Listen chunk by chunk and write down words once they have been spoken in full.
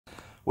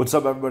What's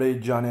up, everybody?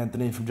 John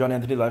Anthony from John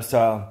Anthony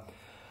Lifestyle.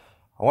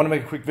 I want to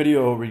make a quick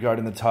video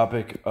regarding the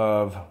topic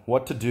of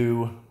what to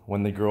do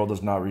when the girl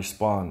does not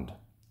respond.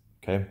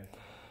 Okay?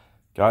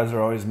 Guys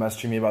are always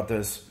messaging me about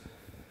this.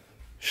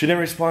 She didn't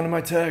respond to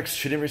my text.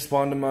 She didn't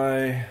respond to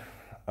my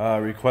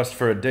request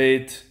for a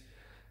date.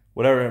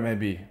 Whatever it may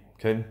be.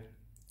 Okay?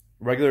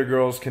 Regular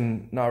girls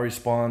can not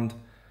respond.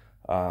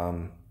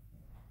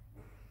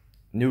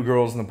 New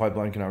girls in the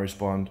pipeline cannot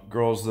respond.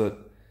 Girls that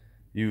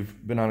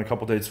you've been on a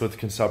couple dates with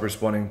can stop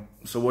responding.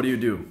 So what do you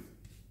do?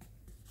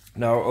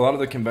 Now, a lot of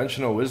the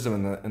conventional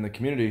wisdom in the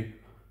community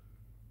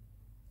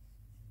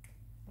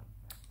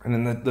and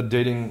in the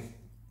dating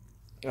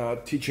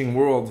teaching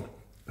world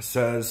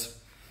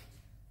says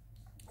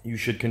you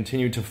should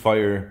continue to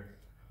fire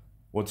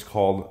what's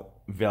called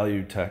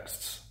value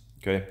texts.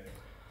 Okay,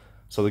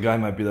 so the guy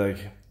might be like,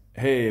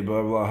 "Hey,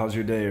 blah blah, how's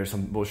your day?" or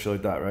some bullshit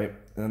like that, right?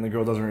 And then the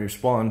girl doesn't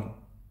respond.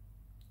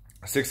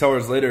 6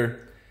 hours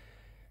later,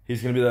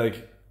 he's gonna be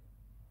like,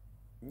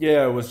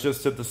 "Yeah, I was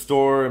just at the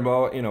store," and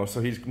blah, you know.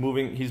 So he's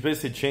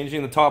basically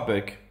changing the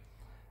topic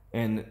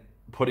and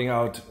putting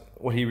out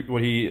what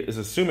he is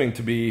assuming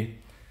to be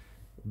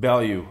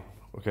value.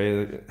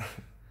 Okay,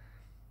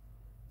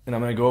 and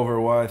I'm gonna go over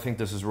why I think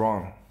this is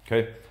wrong.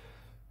 Okay,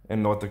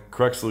 and what the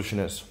correct solution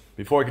is.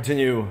 Before I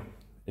continue,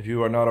 if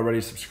you are not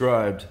already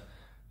subscribed,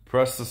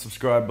 press the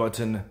subscribe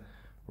button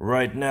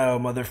right now,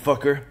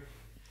 motherfucker.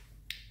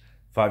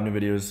 5 new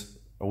videos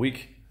a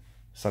week,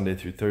 Sunday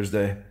through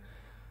Thursday.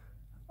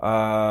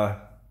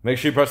 Make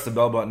sure you press the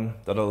bell button.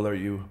 That'll alert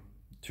you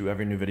to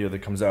every new video that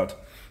comes out.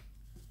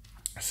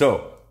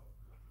 So,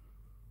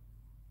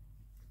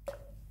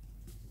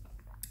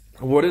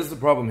 what is the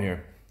problem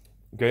here?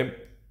 Okay,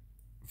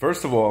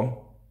 first of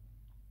all,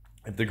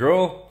 if the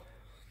girl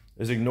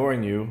is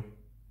ignoring you,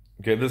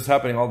 okay, this is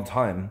happening all the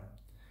time,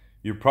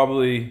 you're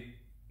probably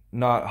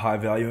not high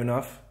value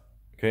enough,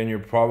 okay, and you're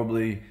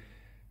probably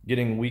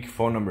getting weak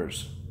phone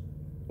numbers,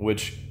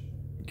 which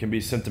can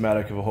be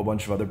symptomatic of a whole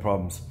bunch of other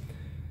problems.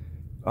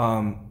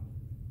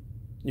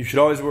 You should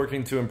always be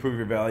working to improve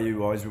your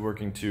value, always be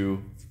working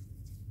to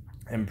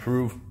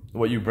improve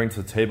what you bring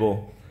to the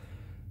table,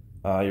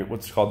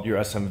 what's called your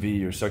SMV,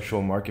 your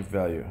sexual market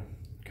value,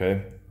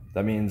 okay?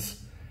 That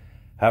means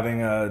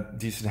having a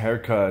decent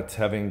haircut,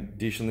 having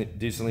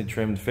decently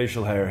trimmed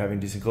facial hair, having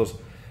decent clothes,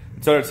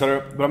 etc., etc.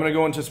 But I'm going to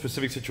go into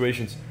specific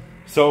situations.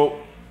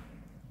 So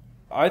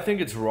I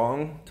think it's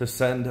wrong to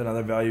send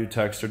another value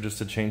text or just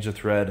to change the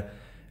thread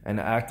and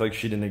act like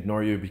she didn't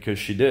ignore you, because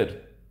she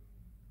did.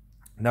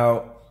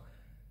 Now,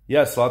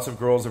 yes, lots of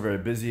girls are very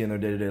busy in their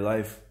day-to-day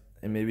life,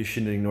 and maybe she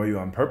didn't ignore you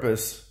on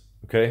purpose,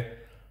 okay?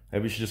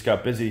 Maybe she just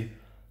got busy.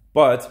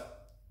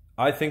 But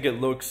I think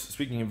it looks,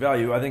 speaking of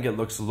value, I think it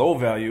looks low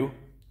value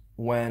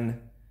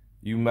when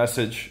you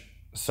message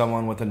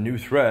someone with a new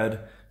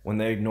thread when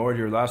they ignored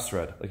your last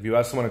thread. Like if you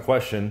ask someone a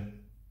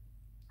question,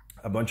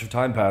 a bunch of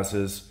time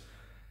passes,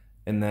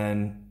 and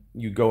then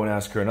you go and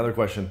ask her another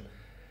question.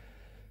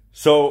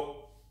 So,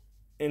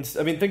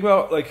 I mean, think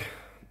about, like,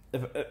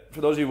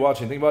 for those of you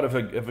watching, think about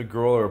if a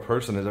girl or a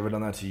person has ever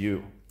done that to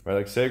you, right?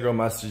 Like, say a girl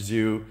messages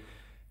you,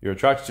 you're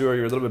attracted to her,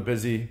 you're a little bit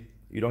busy,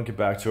 you don't get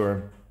back to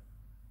her,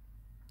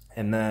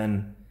 and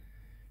then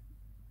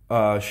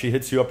she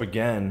hits you up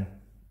again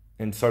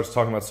and starts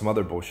talking about some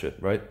other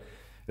bullshit, right?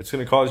 It's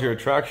going to cause your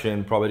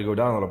attraction probably to go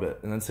down a little bit.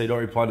 And then say you don't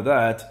reply to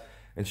that,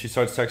 and she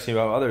starts texting you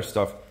about other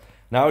stuff.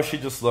 Now she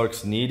just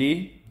looks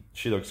needy,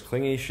 she looks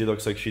clingy, she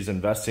looks like she's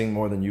investing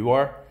more than you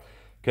are.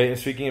 Okay, and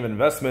speaking of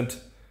investment,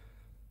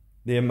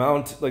 the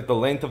amount, like the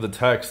length of the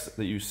text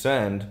that you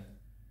send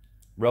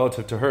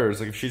relative to hers,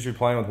 like if she's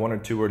replying with 1 or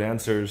 2 word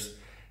answers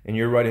and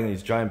you're writing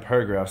these giant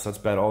paragraphs, that's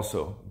bad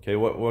also. Okay,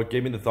 what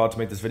gave me the thought to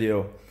make this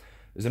video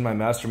is in my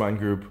mastermind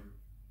group,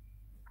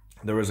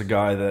 there was a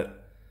guy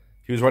that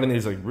he was writing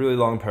these like really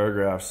long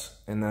paragraphs,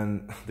 and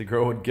then the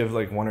girl would give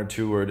like 1 or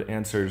 2 word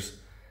answers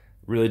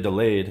really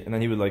delayed, and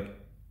then he would like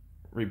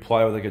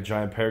reply with like a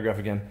giant paragraph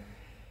again.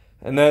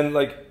 And then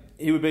like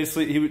he would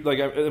like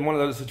in one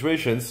of those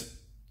situations,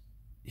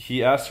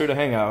 he asked her to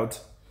hang out,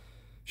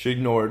 she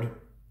ignored,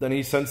 then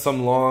he sent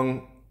some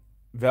long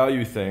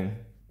value thing,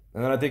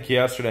 and then I think he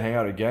asked her to hang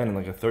out again in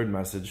like a 3rd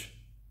message.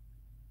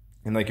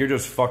 And like you're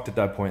just fucked at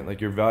that point. Like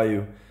your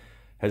value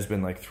has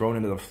been like thrown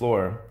into the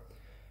floor.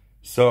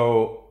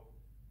 So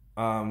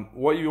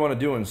what you want to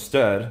do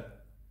instead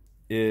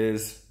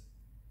is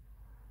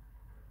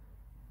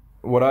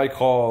what I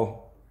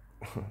call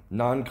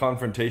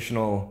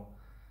non-confrontational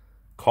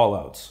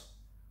call-outs.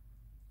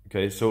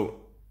 Okay, so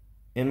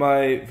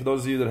for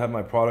those of you that have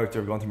my product or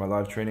have gone through my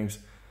live trainings,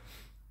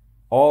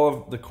 all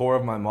of the core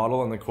of my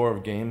model and the core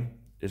of game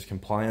is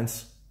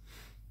compliance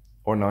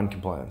or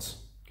non-compliance.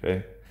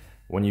 Okay,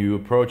 when you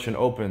approach and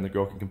open, the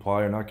girl can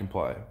comply or not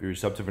comply, be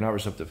receptive or not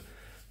receptive.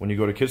 When you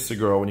go to kiss the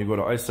girl, when you go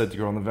to isolate the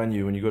girl in the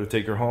venue, when you go to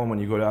take her home, when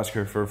you go to ask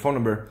her for a phone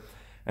number,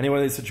 any one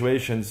of these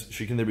situations,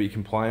 she can either be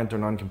compliant or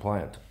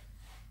non-compliant.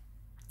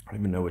 I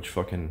don't even know which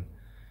fucking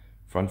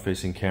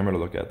front-facing camera to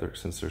look at there,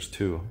 since there's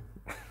 2.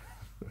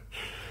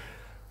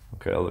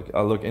 Okay,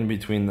 I'll look in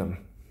between them.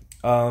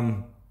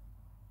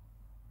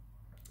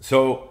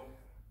 So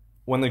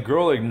when the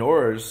girl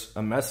ignores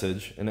a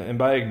message, and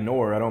by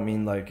ignore, I don't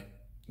mean like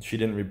she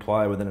didn't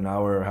reply within an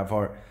hour or half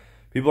hour.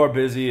 People are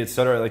busy,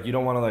 etc. Like you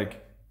don't want to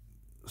like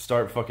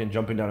start fucking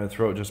jumping down her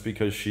throat just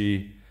because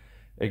she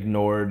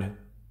ignored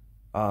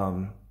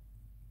for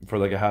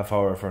like a half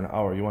hour or for an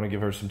hour. You want to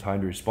give her some time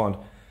to respond.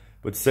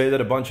 But say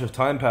that a bunch of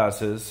time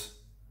passes,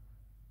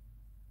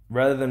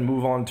 rather than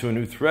move on to a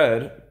new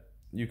thread,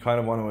 you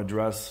kind of want to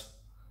address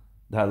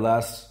that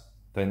last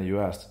thing that you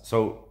asked.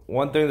 So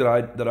one thing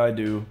that I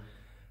do,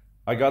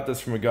 I got this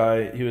from a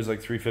guy. He was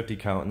like 350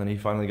 count, and then he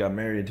finally got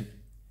married,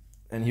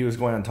 and he was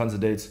going on tons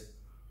of dates.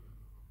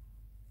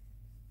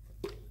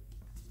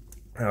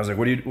 And I was like,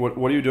 what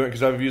are you doing?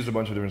 Because I've used a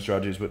bunch of different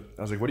strategies, but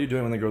I was like, what are you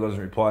doing when the girl doesn't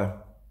reply?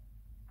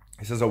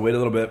 He says, I'll wait a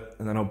little bit,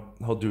 and then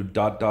he'll do ...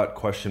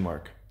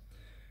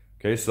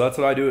 Okay, so that's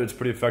what I do. It's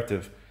pretty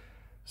effective.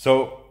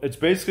 So it's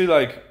basically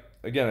like,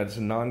 again, it's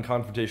a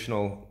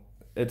non-confrontational.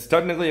 It's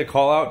technically a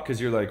call out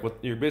because you're like,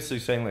 you're basically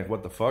saying like,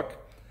 what the fuck,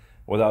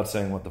 without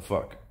saying what the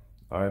fuck.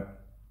 All right.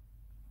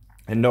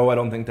 And no, I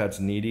don't think that's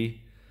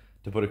needy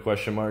to put a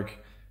question mark.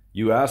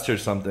 You asked her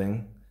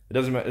something. It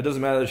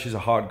doesn't matter if she's a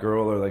hot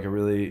girl or like a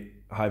really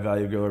high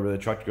value girl or a really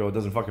attractive girl. It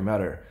doesn't fucking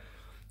matter.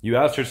 You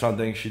asked her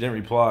something. She didn't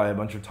reply. A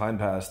bunch of time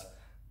passed. ...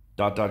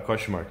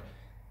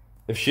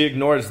 If she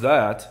ignores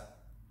that,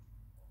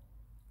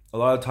 a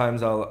lot of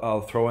times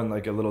I'll throw in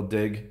like a little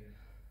dig,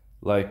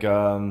 like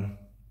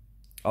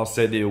I'll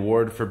say the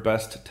award for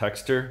best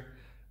texter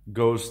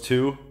goes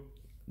to ...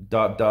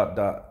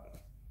 And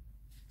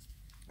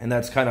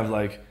that's kind of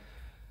like,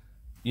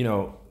 you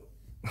know,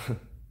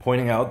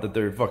 pointing out that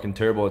they're fucking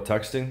terrible at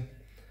texting.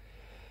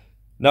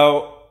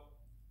 Now,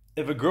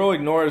 if a girl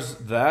ignores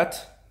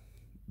that,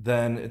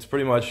 then it's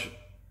pretty much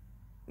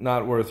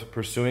not worth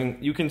pursuing.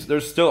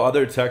 There's still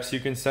other texts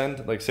you can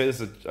send. Like say this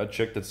is a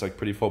chick that's like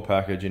pretty full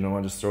package, you don't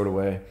want to just throw it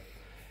away,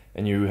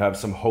 and you have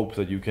some hope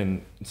that you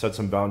can set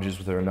some boundaries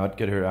with her and not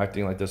get her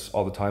acting like this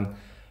all the time.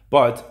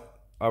 But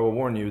I will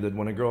warn you that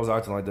when a girl's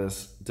acting like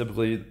this,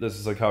 typically this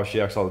is like how she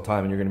acts all the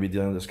time, and you're going to be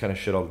dealing with this kind of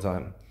shit all the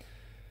time.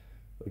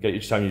 Like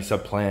each time you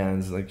set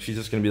plans, like she's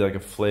just going to be like a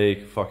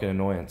flake fucking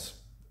annoyance.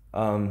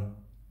 But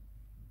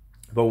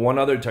one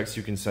other text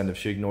you can send if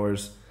she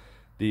ignores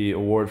the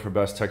award for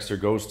best texter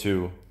goes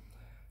to,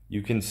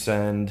 you can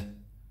send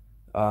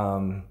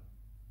why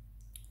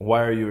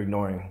are you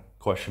ignoring ?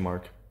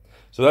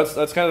 So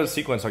that's kind of the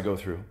sequence I go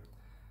through.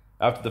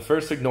 After the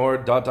first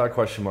ignore ...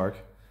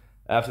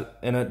 After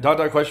in a ...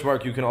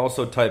 you can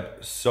also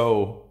type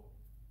so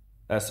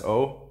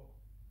so ...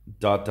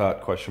 So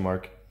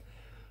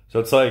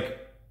it's like,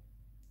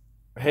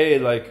 hey,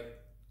 like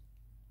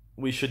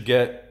we should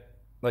get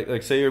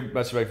like say you're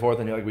messaging back and forth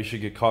and you're like, we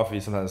should get coffee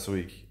sometime this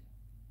week.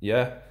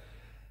 Yeah.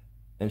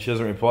 And she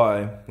doesn't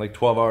reply, like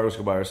 12 hours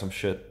go by or some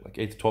shit, like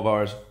 8 to 12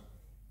 hours.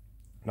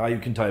 Now you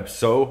can type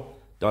so ...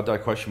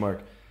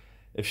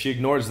 If she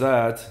ignores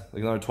that,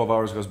 like another 12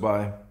 hours goes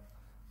by,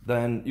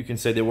 then you can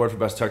say the award for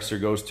best texter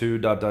goes to ...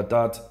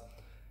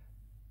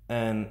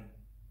 And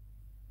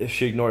if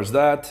she ignores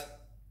that,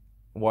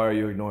 why are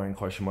you ignoring ?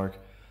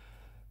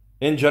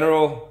 In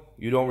general,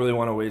 you don't really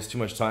want to waste too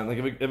much time.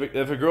 Like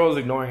if a girl is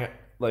ignoring it,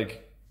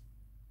 like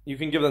you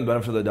can give them the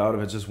benefit of the doubt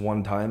if it's just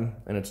one time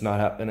and it's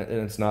not and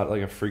it's not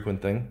like a frequent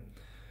thing.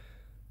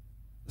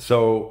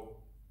 So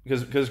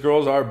because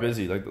girls are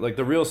busy, like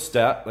the real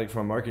stat, like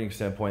from a marketing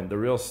standpoint, the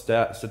real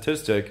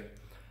statistic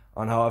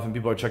on how often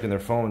people are checking their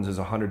phones is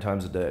 100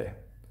 times a day.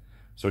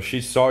 So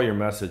she saw your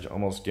message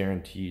almost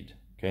guaranteed.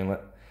 Okay, and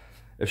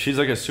if she's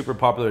like a super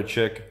popular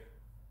chick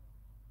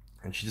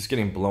and she's just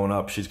getting blown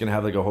up, she's gonna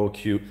have like a whole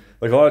queue.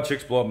 Like a lot of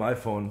chicks blow up my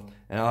phone,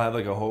 and I'll have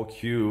like a whole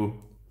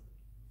queue.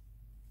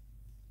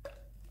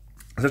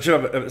 Especially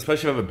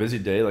if I have a busy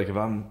day, like if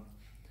I'm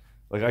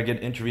like I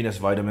get intravenous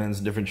vitamins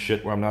and different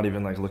shit where I'm not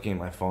even like looking at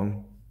my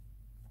phone.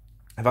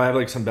 If I have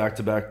like some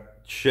back-to-back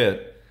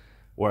shit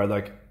where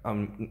like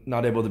I'm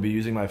not able to be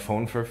using my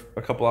phone for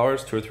a couple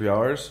hours, 2 or 3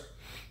 hours,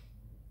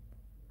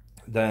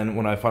 then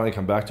when I finally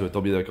come back to it,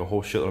 there'll be like a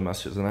whole shitload of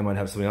messages, and I might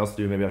have something else to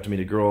do. Maybe I have to meet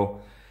a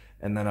girl,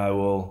 and then I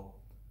will,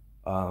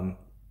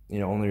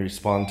 only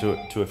respond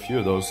to a few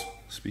of those.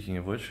 Speaking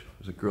of which,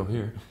 there's a girl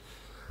here.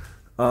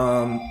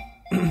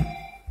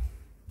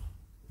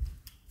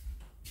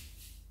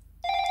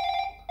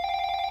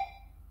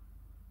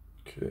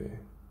 Okay,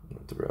 I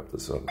have to wrap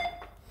this up.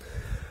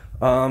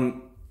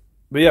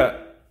 But yeah,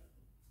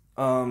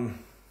 hold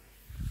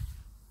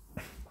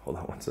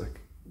on one sec.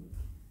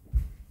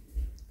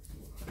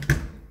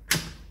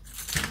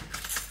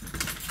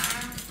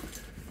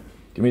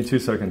 Give me 2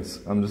 seconds.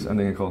 I'm just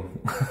ending a call.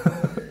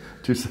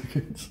 2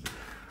 seconds.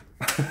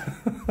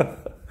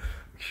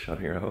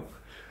 Shutting her out.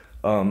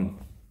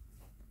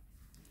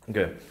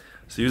 Okay,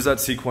 so use that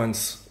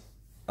sequence.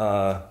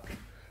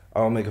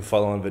 I'll make a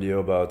follow-on video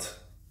about,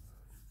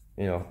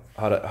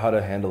 how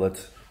to handle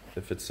it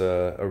if it's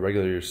a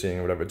regular you're seeing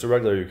or whatever. It's a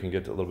regular, you can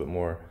get a little bit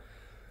more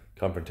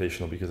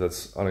confrontational because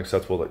that's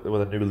unacceptable. Like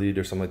with a new lead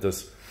or something like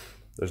this,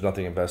 there's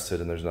nothing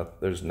invested, and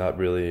there's not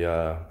really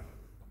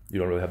you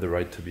don't really have the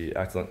right to be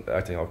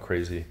acting all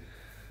crazy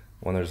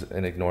when there's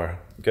an ignore.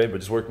 Okay, but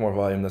just work more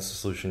volume. That's the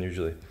solution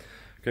usually.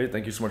 Okay,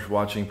 thank you so much for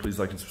watching. Please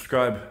like and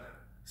subscribe.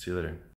 See you later.